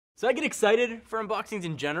So I get excited for unboxings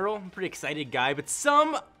in general. I'm a pretty excited guy, but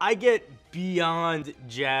some I get beyond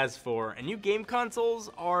jazzed for. And new game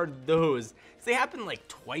consoles are those. They happen like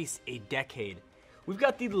twice a decade. We've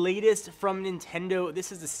got the latest from Nintendo.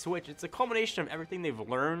 This is the Switch. It's a culmination of everything they've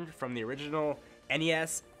learned from the original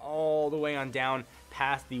NES all the way on down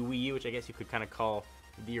past the Wii U, which I guess you could kind of call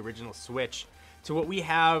the original Switch, to what we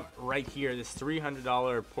have right here, this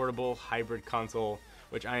 $300 portable hybrid console,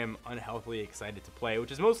 which I am unhealthily excited to play,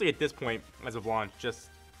 which is mostly at this point, as of launch, just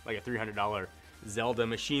like a $300 Zelda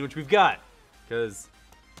machine, which we've got, because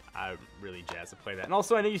I'm really jazzed to play that. And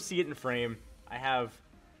also, I know you see it in frame. I have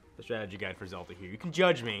the strategy guide for Zelda here. You can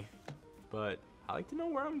judge me, but I like to know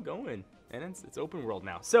where I'm going, and it's open world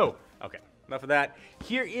now. So, okay, enough of that.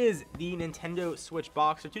 Here is the Nintendo Switch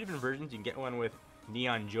box. There are two different versions. You can get one with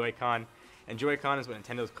Neon Joy-Con, and Joy-Con is what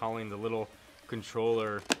Nintendo's calling the little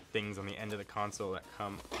controller things on the end of the console that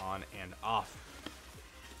come on and off.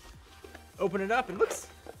 Open it up, it looks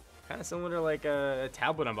kind of similar to like a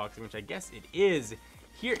tablet unboxing, which I guess it is.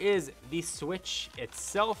 Here is the Switch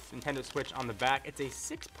itself, Nintendo Switch on the back. It's a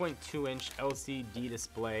 6.2-inch LCD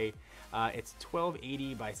display. It's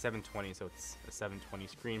 1280 by 720, so it's a 720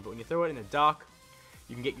 screen. But when you throw it in a dock,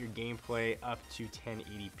 you can get your gameplay up to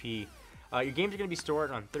 1080p. Your games are going to be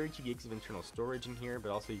stored on 32 gigs of internal storage in here,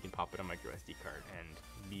 but also you can pop it on micro SD card and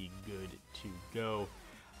be good to go.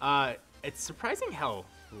 It's surprising how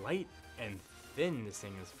light and thin this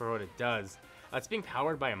thing is for what it does. It's being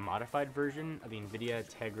powered by a modified version of the NVIDIA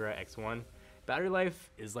Tegra X1. Battery life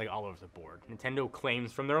is like all over the board. Nintendo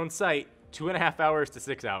claims from their own site 2.5 hours to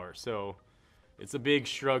 6 hours, so it's a big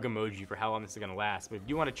shrug emoji for how long this is going to last. But if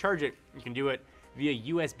you want to charge it, you can do it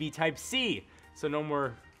via USB Type-C, so no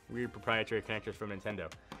more weird proprietary connectors from Nintendo.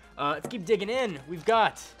 Let's keep digging in. We've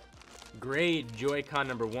got gray Joy-Con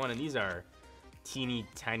number 1, and these are teeny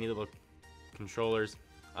tiny little controllers.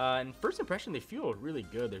 And first impression, they feel really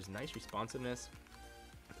good. There's nice responsiveness.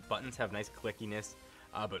 The buttons have nice clickiness,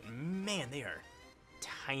 but man, they are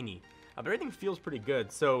tiny. But everything feels pretty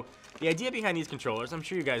good. So the idea behind these controllers, I'm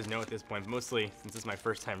sure you guys know at this point, but mostly since this is my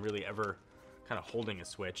first time really ever kind of holding a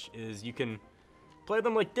Switch, is you can play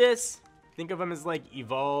them like this. Think of them as like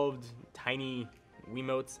evolved tiny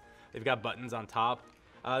Wiimotes. They've got buttons on top.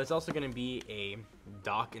 There's also going to be a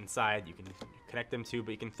dock inside you can connect them to,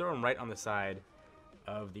 but you can throw them right on the side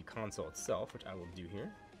of the console itself, which I will do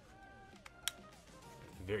here.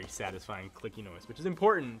 Very satisfying clicky noise, which is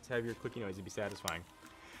important to have your clicky noise to be satisfying.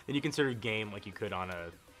 Then you can sort of game like you could on a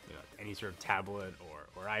any sort of tablet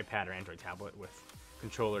or iPad or Android tablet with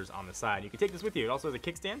controllers on the side. You can take this with you. It also has a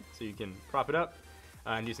kickstand, so you can prop it up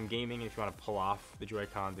and do some gaming. And if you want to pull off the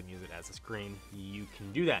Joy-Cons and use it as a screen, you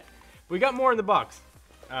can do that. But we got more in the box.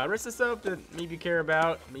 Rest of the stuff that maybe you care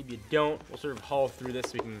about, maybe you don't. We'll sort of haul through this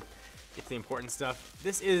so we can get to the important stuff.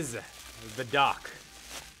 This is the dock.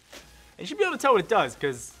 And you should be able to tell what it does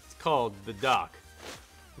because it's called the dock.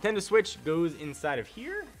 Nintendo Switch goes inside of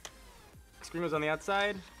here. Screen goes on the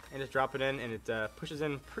outside, and just drop it in, and it pushes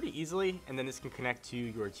in pretty easily. And then this can connect to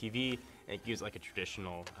your TV and use like a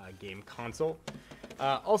traditional game console.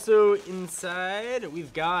 Also inside,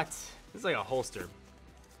 we've got, this is like a holster.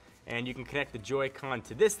 And you can connect the Joy-Con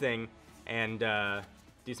to this thing and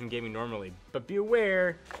do some gaming normally. But be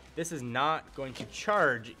aware, this is not going to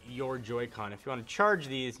charge your Joy-Con. If you want to charge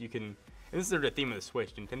these, you can, and this is sort of the theme of the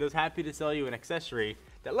Switch. Nintendo's happy to sell you an accessory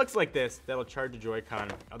that looks like this, that'll charge the Joy-Con.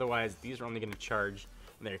 Otherwise, these are only going to charge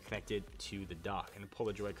when they're connected to the dock. And pull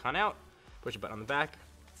the Joy-Con out, push a button on the back,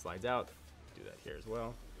 it slides out. Do that here as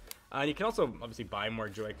well. And you can also obviously buy more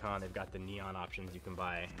Joy-Con. They've got the neon options you can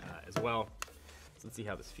buy as well. So let's see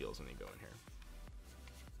how this feels when they go in here.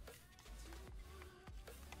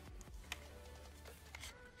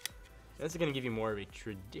 This is going to give you more of a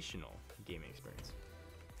traditional gaming experience.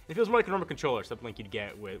 It feels more like a normal controller, something like you'd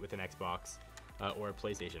get with an Xbox or a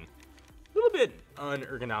PlayStation. A little bit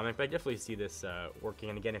unergonomic, but I definitely see this working.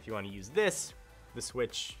 And again, if you want to use this, the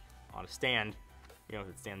Switch on a stand, if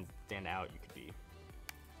it stand out, you could be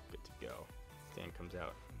good to go. Stand comes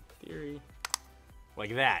out in theory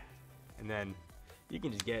like that, and then you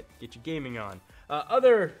can just get your gaming on.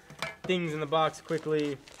 Other things in the box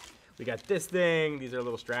quickly. We got this thing. These are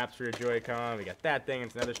little straps for your Joy-Con. We got that thing.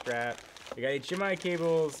 It's another strap. We got HDMI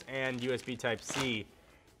cables and USB Type-C.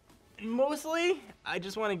 Mostly, I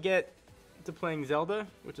just want to get to playing Zelda,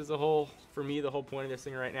 which is the whole point of this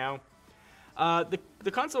thing right now.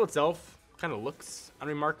 The console itself kind of looks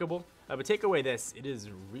unremarkable, but take away this, it is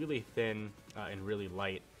really thin and really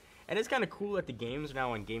light. And it's kind of cool that the games are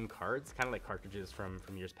now on game cards, kind of like cartridges from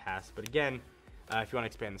years past. But again, if you want to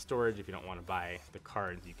expand the storage, if you don't want to buy the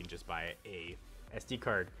cards, you can just buy a SD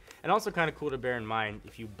card. And also kind of cool to bear in mind,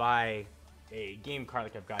 if you buy a game card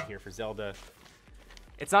like I've got here for Zelda,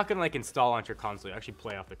 it's not gonna like install onto your console. You actually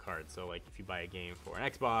play off the card. So like if you buy a game for an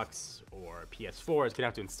Xbox or a PS4, it's gonna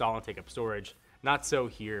have to install and take up storage. Not so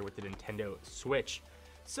here with the Nintendo Switch.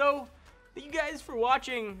 So thank you guys for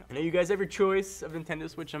watching. I know you guys have your choice of Nintendo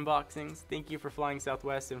Switch unboxings. Thank you for flying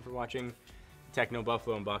Southwest and for watching Techno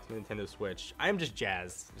Buffalo unboxing the Nintendo Switch. I'm just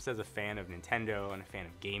jazzed, just as a fan of Nintendo and a fan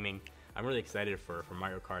of gaming. I'm really excited for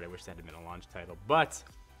Mario Kart. I wish that had been a launch title, but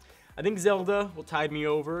I think Zelda will tide me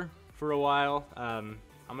over for a while. I'm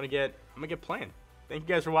gonna get playing. Thank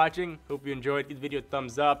you guys for watching. Hope you enjoyed. Give the video a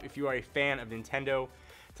thumbs up if you are a fan of Nintendo.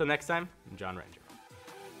 Until next time, I'm John Ranger.